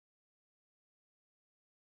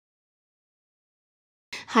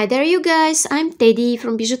Hi there you guys, I'm Teddy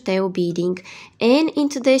from BijuTeo Beading, and in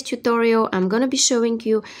today's tutorial I'm gonna be showing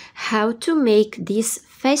you how to make these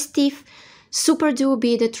festive Superduo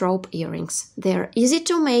beaded rope earrings. They're easy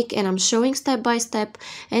to make and I'm showing step by step,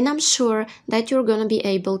 and I'm sure that you're gonna be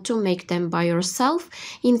able to make them by yourself.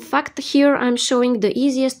 In fact, here I'm showing the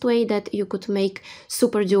easiest way that you could make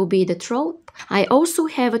Superduo beaded rope. I also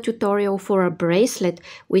have a tutorial for a bracelet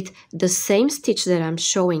with the same stitch that I'm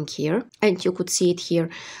showing here, and you could see it here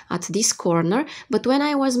at this corner. But when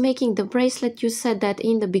I was making the bracelet, you said that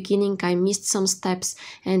in the beginning I missed some steps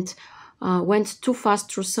and went too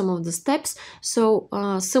fast through some of the steps, so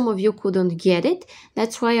some of you couldn't get it.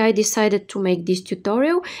 That's why I decided to make this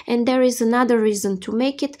tutorial, and there is another reason to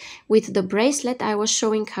make it. With the bracelet I was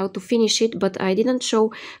showing how to finish it, but I didn't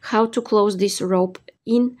show how to close this rope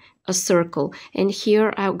in a circle, and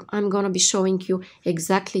here I'm gonna be showing you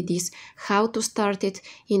exactly this, how to start it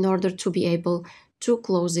in order to be able to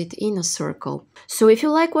close it in a circle. So if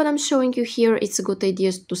you like what I'm showing you here, it's a good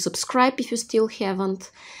idea to subscribe if you still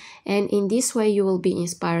haven't. And in this way you will be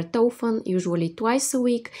inspired often, usually twice a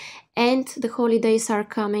week, and the holidays are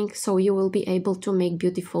coming, so you will be able to make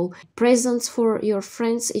beautiful presents for your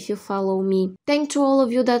friends if you follow me. Thank to all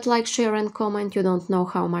of you that like, share and comment. You don't know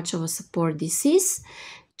how much of a support this is.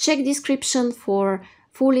 Check description for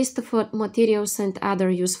full list of materials and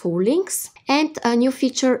other useful links. And a new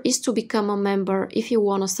feature is to become a member if you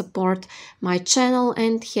want to support my channel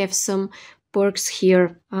and have some perks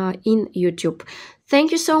here in YouTube.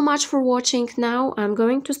 Thank you so much for watching. Now I'm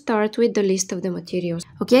going to start with the list of the materials.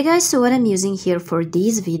 Okay guys, so what I'm using here for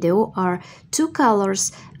this video are two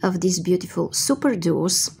colors of these beautiful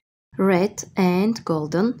Superduos, red and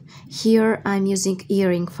golden. Here I'm using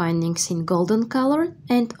earring findings in golden color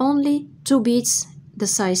and only two beads. The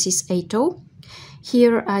size is 8/0.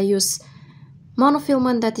 Here I use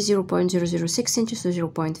monofilament, that is 0.006 inches to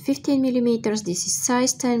 0.15 millimeters. This is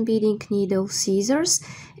size 10 beading needle, scissors,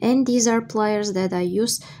 and these are pliers that I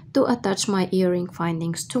use to attach my earring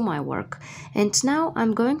findings to my work. And now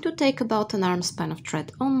I'm going to take about an arm span of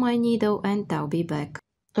thread on my needle and I'll be back.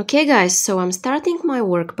 Okay guys, so I'm starting my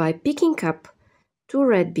work by picking up two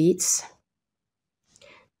red beads,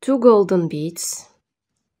 two golden beads,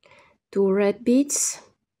 two red beads,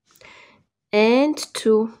 and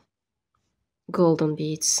two golden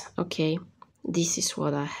beads. Okay, this is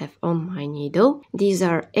what I have on my needle. These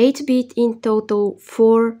are 8 beads in total,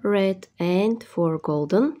 4 red and 4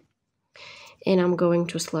 golden, and I'm going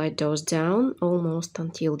to slide those down almost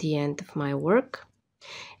until the end of my work,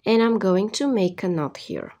 and I'm going to make a knot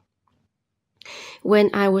here. When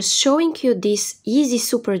I was showing you this easy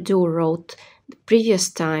Superduo rope the previous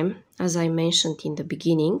time, as I mentioned in the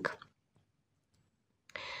beginning,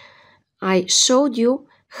 I showed you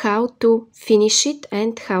how to finish it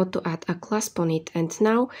and how to add a clasp on it, and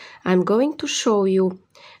now I'm going to show you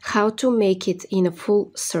how to make it in a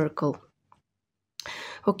full circle.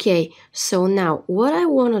 Okay, so now what I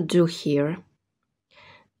want to do here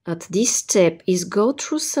at this step is go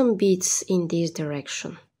through some beads in this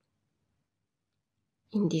direction,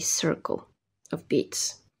 in this circle of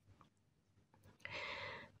beads.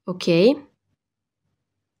 Okay,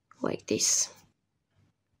 like this.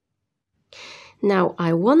 Now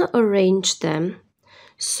I want to arrange them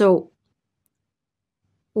so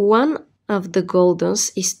one of the goldens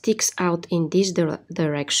sticks out in this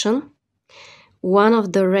direction, one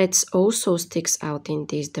of the reds also sticks out in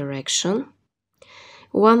this direction,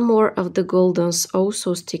 one more of the goldens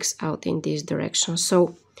also sticks out in this direction.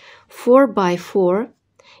 So 4 by 4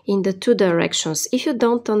 in the two directions. If you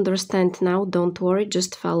don't understand now, don't worry,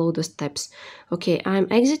 just follow the steps. Okay, I'm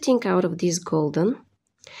exiting out of this golden,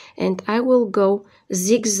 and I will go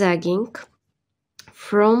zigzagging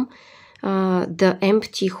from the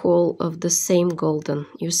empty hole of the same golden.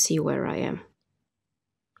 You see where I am.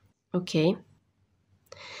 Okay.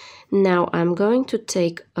 Now I'm going to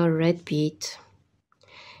take a red bead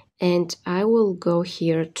and I will go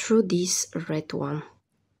here through this red one.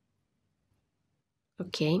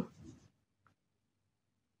 Okay.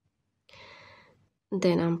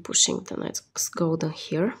 Then I'm pushing the next golden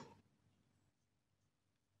here.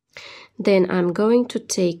 Then I'm going to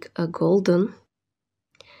take a golden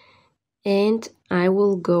and I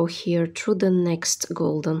will go here through the next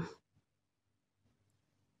golden.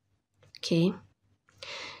 Okay,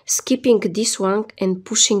 skipping this one and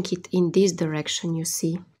pushing it in this direction, you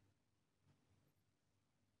see.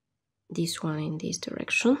 This one in this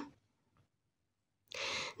direction.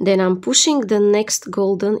 Then I'm pushing the next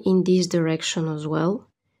golden in this direction as well,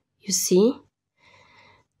 you see.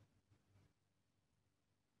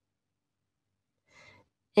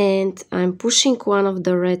 and I'm pushing one of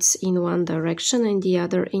the reds in one direction and the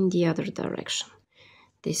other in the other direction.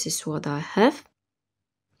 This is what I have.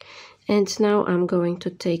 And now I'm going to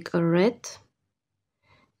take a red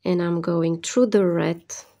and I'm going through the red.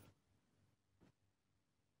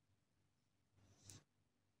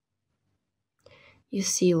 You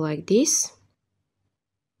see, like this.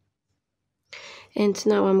 And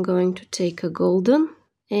now I'm going to take a golden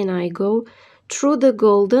and I go through the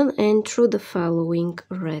golden and through the following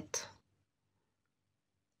red.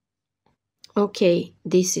 Okay,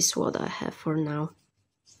 this is what I have for now.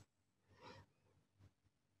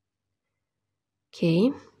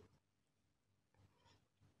 Okay.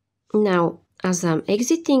 Now, as I'm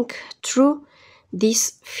exiting through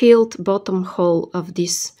this filled bottom hole of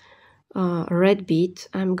this red bead,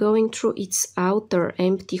 I'm going through its outer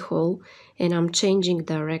empty hole and I'm changing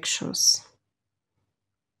directions.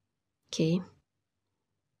 Okay.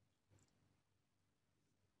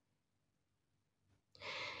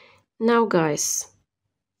 Now guys,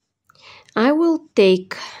 I will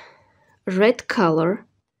take red color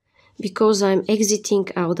because I'm exiting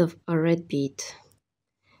out of a red bead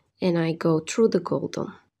and I go through the golden.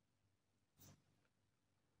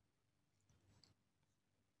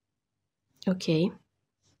 Okay.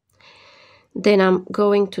 Then I'm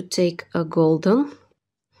going to take a golden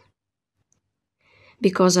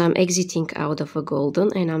because I'm exiting out of a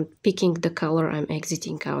golden and I'm picking the color I'm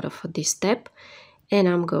exiting out of this step and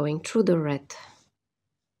I'm going through the red.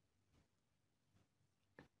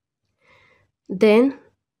 Then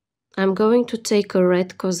I'm going to take a red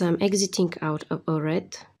because I'm exiting out of a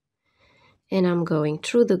red and I'm going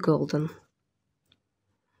through the golden.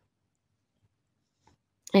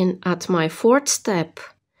 And at my fourth step,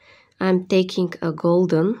 I'm taking a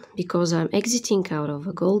golden because I'm exiting out of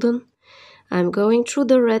a golden. I'm going through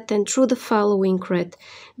the red and through the following red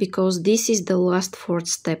because this is the last fourth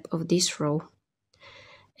step of this row.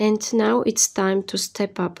 And now it's time to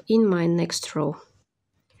step up in my next row.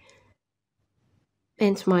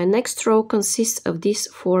 And my next row consists of these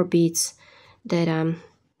 4 beads that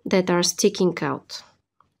are sticking out.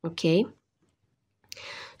 Okay.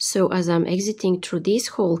 So as I'm exiting through this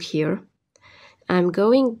hole here, I'm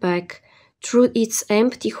going back through its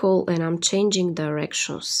empty hole and I'm changing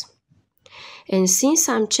directions. And since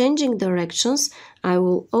I'm changing directions, I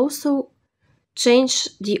will also change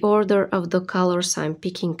the order of the colors I'm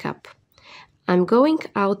picking up. I'm going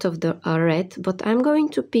out of the red, but I'm going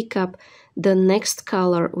to pick up the next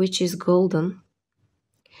color, which is golden.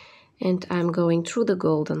 And I'm going through the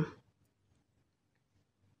golden.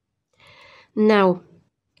 Now,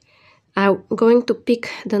 I'm going to pick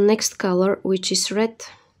the next color, which is red,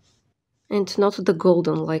 and not the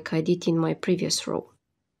golden like I did in my previous row.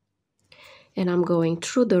 And I'm going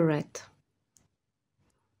through the red.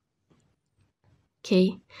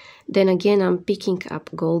 Okay, then again I'm picking up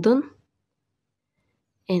golden,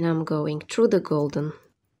 and I'm going through the golden.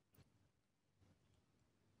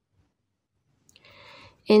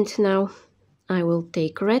 And now I will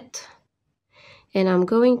take red, and I'm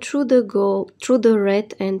going through the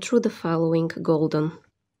red and through the following golden.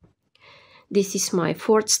 This is my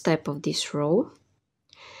fourth step of this row.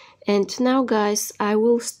 And now guys, I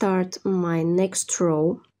will start my next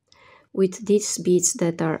row with these beads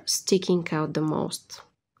that are sticking out the most.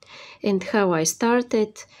 And how I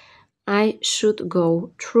started, I should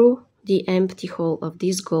go through the empty hole of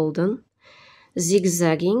this golden,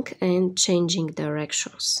 zigzagging and changing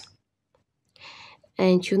directions.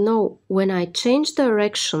 And you know, when I change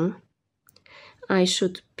direction, I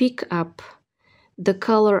should pick up the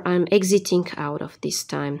color I'm exiting out of this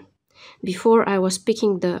time. Before I was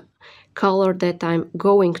picking the color that I'm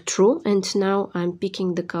going through, and now I'm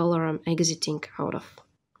picking the color I'm exiting out of.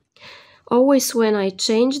 Always when I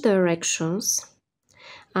change directions,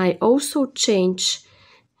 I also change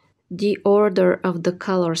the order of the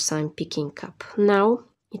colors I'm picking up. Now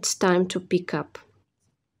it's time to pick up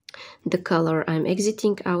the color I'm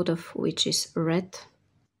exiting out of, which is red.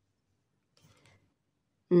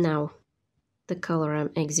 Now the color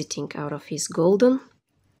I'm exiting out of is golden.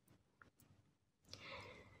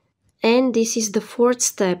 And this is the fourth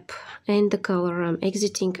step, and the color I'm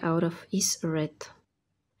exiting out of is red.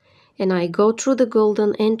 And I go through the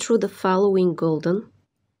golden and through the following golden.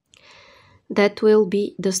 That will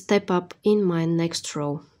be the step up in my next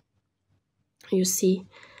row. You see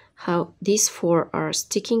how these 4 are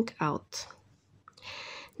sticking out.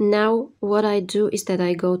 Now what I do is that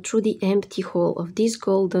I go through the empty hole of this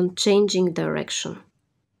golden, changing direction.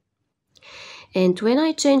 And when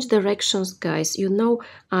I change directions, guys, you know,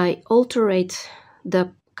 I alternate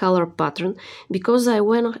the color pattern because I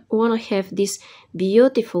want to have these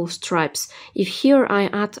beautiful stripes. If here I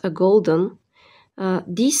add a golden,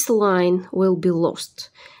 this line will be lost.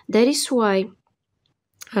 That is why,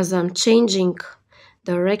 as I'm changing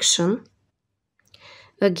direction,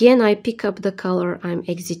 again I pick up the color I'm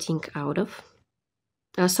exiting out of.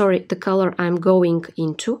 Sorry, the color I'm going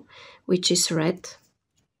into, which is red.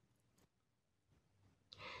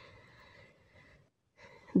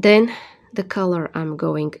 Then the color I'm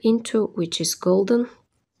going into, which is golden.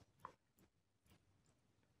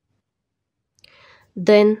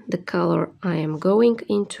 Then the color I am going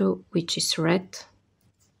into, which is red.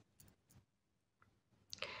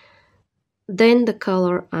 Then the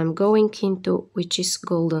color I'm going into, which is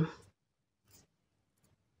golden.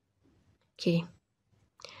 Okay.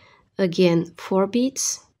 Again, 4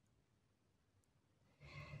 beads.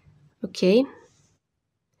 Okay.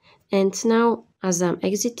 And now, as I'm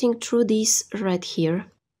exiting through this red here,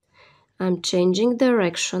 I'm changing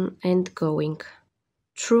direction and going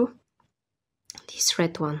through this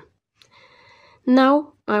red one.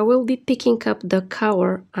 Now I will be picking up the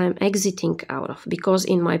color I'm exiting out of, because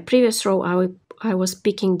in my previous row I was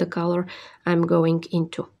picking the color I'm going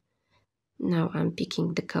into. Now I'm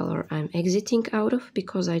picking the color I'm exiting out of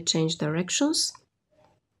because I changed directions.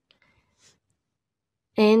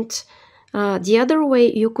 And the other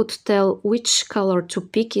way you could tell which color to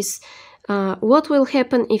pick is what will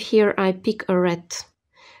happen if here I pick a red.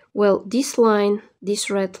 Well, this line, this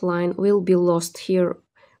red line will be lost. Here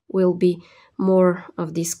will be more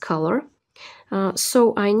of this color.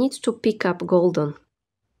 So I need to pick up golden.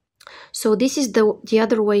 So this is the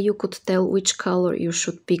other way you could tell which color you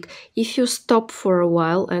should pick. If you stop for a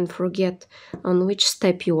while and forget on which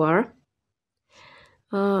step you are,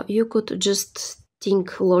 you could just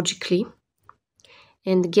think logically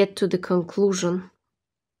and get to the conclusion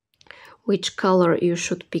which color you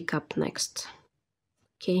should pick up next.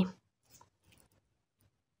 Okay.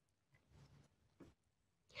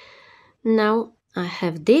 Now I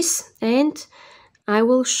have this, and I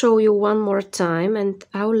will show you one more time, and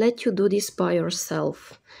I'll let you do this by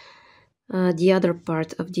yourself. The other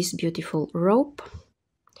part of this beautiful rope.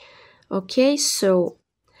 Okay, so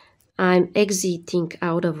I'm exiting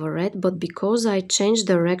out of a red, but because I changed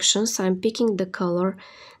directions, I'm picking the color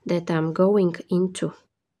that I'm going into,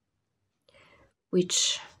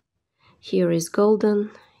 which here is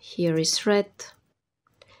golden, here is red,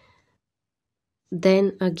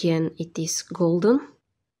 then again it is golden,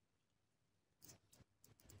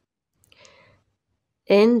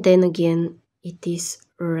 and then again it is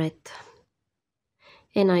red.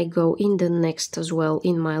 And I go in the next as well,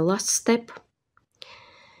 in my last step.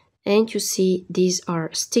 And you see these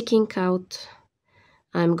are sticking out.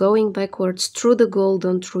 I'm going backwards through the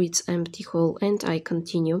golden, through its empty hole, and I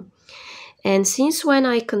continue. And since when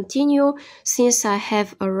I continue, since I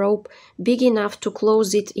have a rope big enough to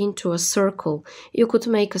close it into a circle, you could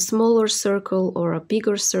make a smaller circle or a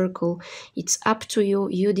bigger circle. It's up to you.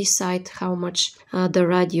 You decide how much the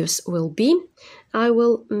radius will be. I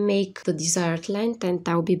will make the desired length and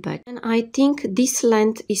I'll be back. And I think this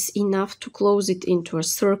length is enough to close it into a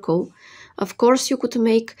circle. Of course, you could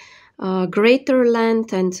make greater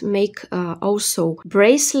length and make also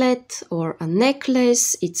bracelet or a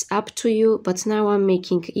necklace. It's up to you, but now I'm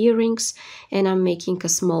making earrings and I'm making a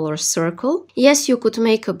smaller circle. Yes, you could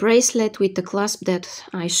make a bracelet with the clasp that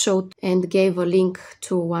I showed and gave a link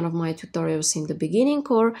to one of my tutorials in the beginning,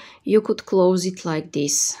 or you could close it like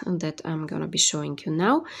this, and that I'm gonna be showing you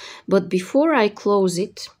now. But before I close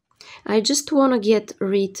it, I just want to get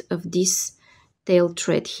rid of this tail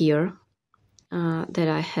thread here that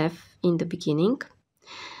I have in the beginning.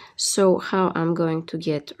 So how I'm going to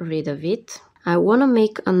get rid of it? I want to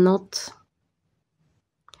make a knot.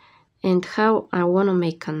 And how I want to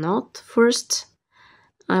make a knot? First,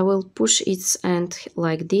 I will push its end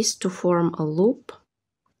like this to form a loop.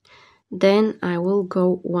 Then I will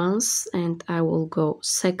go once and I will go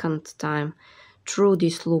second time through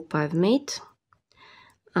this loop I've made.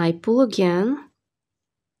 I pull again.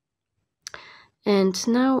 And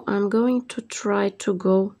now I'm going to try to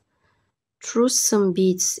go through some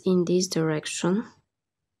beads in this direction.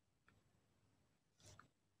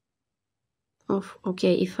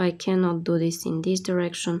 Okay, if I cannot do this in this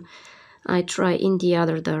direction, I try in the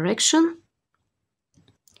other direction.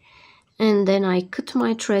 And then I cut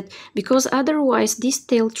my thread, because otherwise this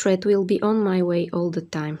tail thread will be on my way all the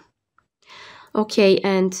time. Okay,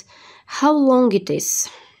 and how long it is?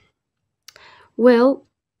 Well,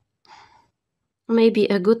 maybe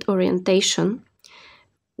a good orientation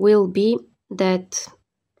will be that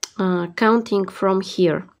counting from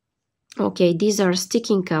here. Okay, these are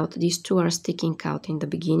sticking out. These two are sticking out in the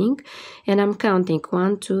beginning. And I'm counting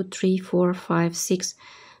 1, 2, 3, 4, 5, 6,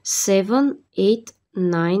 7, 8,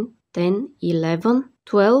 9, 10, 11,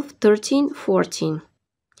 12, 13, 14.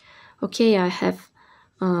 Okay, I have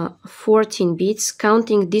 14 beads,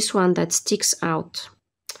 counting this one that sticks out.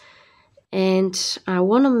 And I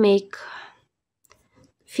want to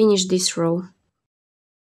finish this row.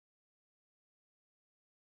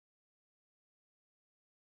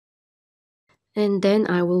 And then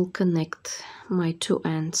I will connect my two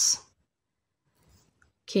ends.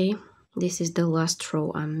 Okay, this is the last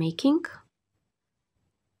row I'm making.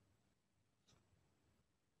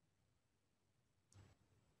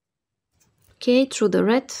 Okay, through the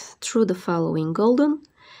red, through the following golden,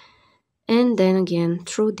 and then again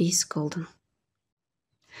through this golden.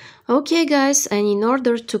 Okay guys, and in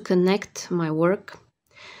order to connect my work,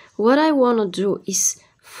 what I want to do is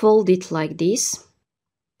fold it like this.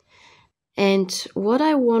 And what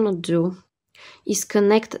I want to do is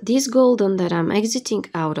connect this golden that I'm exiting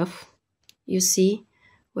out of, you see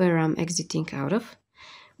where I'm exiting out of,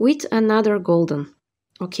 with another golden.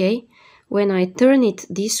 Okay, when I turn it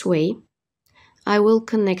this way, I will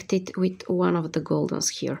connect it with one of the goldens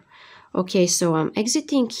here. Okay, so I'm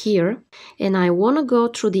exiting here and I want to go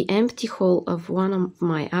through the empty hole of one of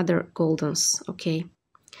my other goldens. Okay,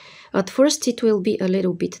 at first it will be a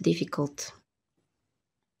little bit difficult.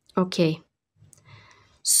 Okay,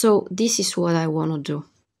 so this is what I want to do.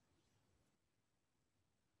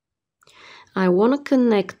 I want to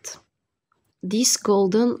connect this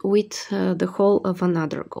golden with the hole of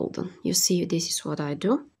another golden. You see, this is what I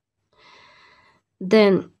do.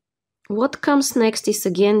 Then what comes next is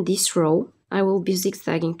again this row. I will be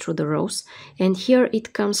zigzagging through the rows, and here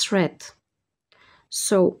it comes red.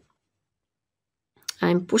 So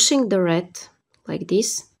I'm pushing the red like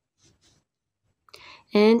this,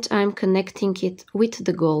 and I'm connecting it with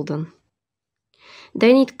the golden.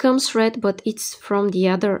 Then it comes red, but it's from the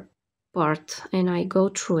other part, and I go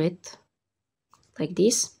through it like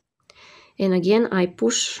this, and again I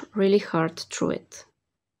push really hard through it.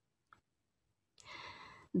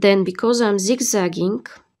 Then, because I'm zigzagging,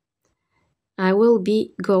 I will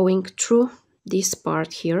be going through this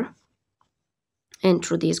part here and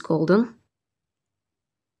through this golden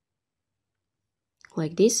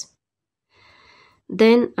like this.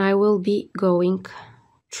 Then I will be going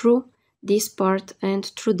through this part and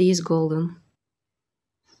through this golden.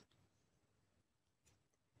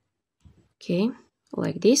 Okay,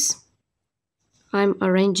 like this. I'm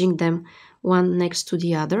arranging them one next to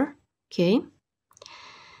the other. Okay.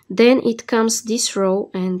 Then it comes this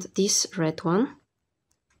row and this red one.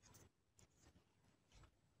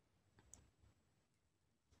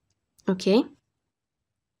 Okay.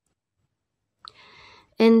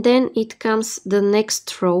 And then it comes the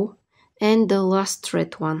next row and the last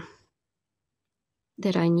red one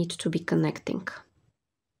that I need to be connecting.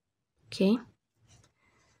 Okay.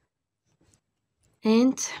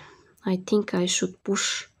 And I think I should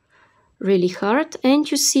push really hard,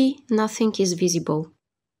 and you see nothing is visible.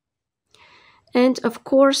 And of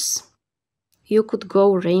course you could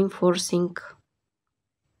go reinforcing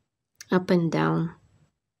up and down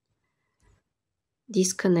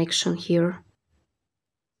this connection here.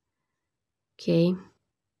 Okay,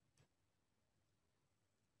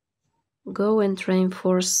 go and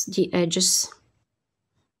reinforce the edges.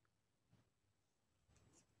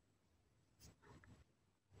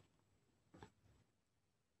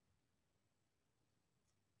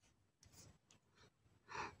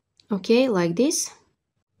 Okay, like this.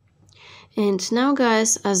 And now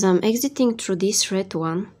guys, as I'm exiting through this red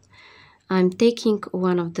one, I'm taking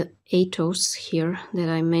one of the ATOs here that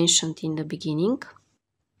I mentioned in the beginning,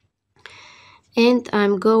 and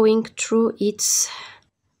I'm going through its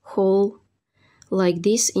hole like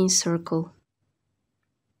this in circle.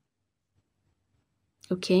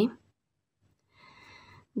 Okay,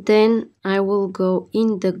 then I will go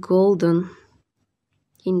in the golden,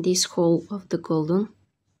 in this hole of the golden.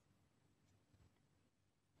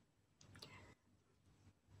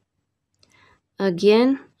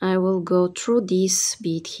 Again I will go through this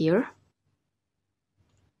bead here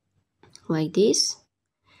like this,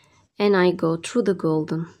 and I go through the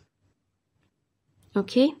golden.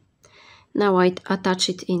 Okay, now I attach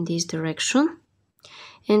it in this direction,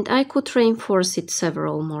 and I could reinforce it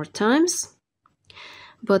several more times,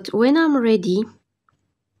 but when I'm ready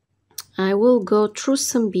I will go through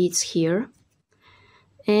some beads here,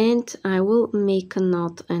 and I will make a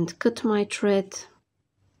knot and cut my thread,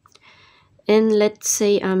 and let's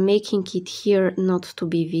say I'm making it here not to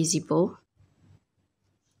be visible.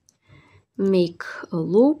 Make a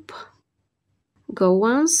loop, go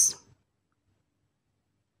once,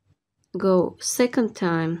 go second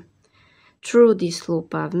time through this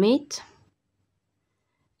loop I've made,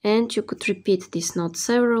 and you could repeat this knot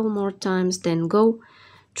several more times, then go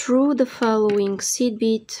through the following seed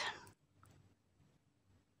bead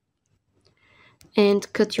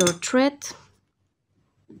and cut your thread,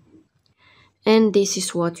 and this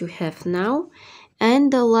is what you have now.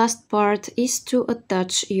 And the last part is to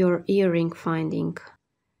attach your earring finding.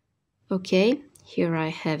 Okay, here I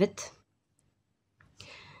have it.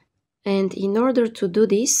 And in order to do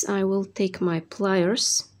this, I will take my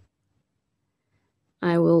pliers.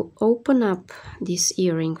 I will open up this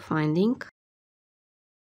earring finding.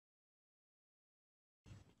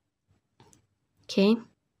 Okay,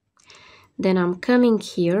 then I'm coming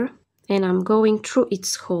here and I'm going through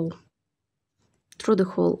its hole, through the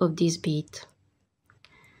hole of this bead.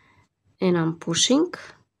 And I'm pushing.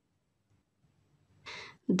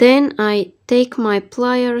 Then I take my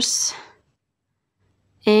pliers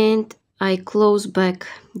and I close back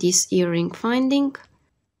this earring finding.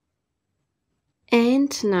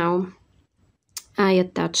 And now I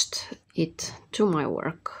attached it to my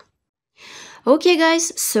work. Okay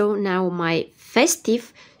guys, so now my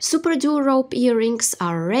festive Superduo rope earrings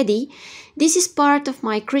are ready. This is part of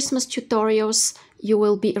my Christmas tutorials. You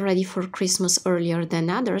will be ready for Christmas earlier than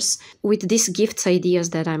others with these gifts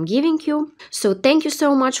ideas that I'm giving you. So thank you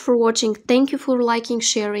so much for watching. Thank you for liking,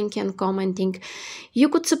 sharing and commenting. You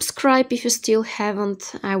could subscribe if you still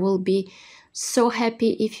haven't. I will be so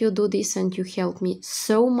happy if you do this and you help me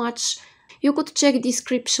so much. You could check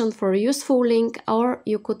description for a useful link, or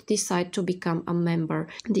you could decide to become a member.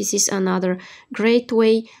 This is another great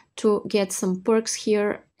way to get some perks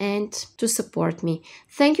here and to support me.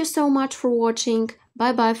 Thank you so much for watching.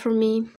 Bye bye for me.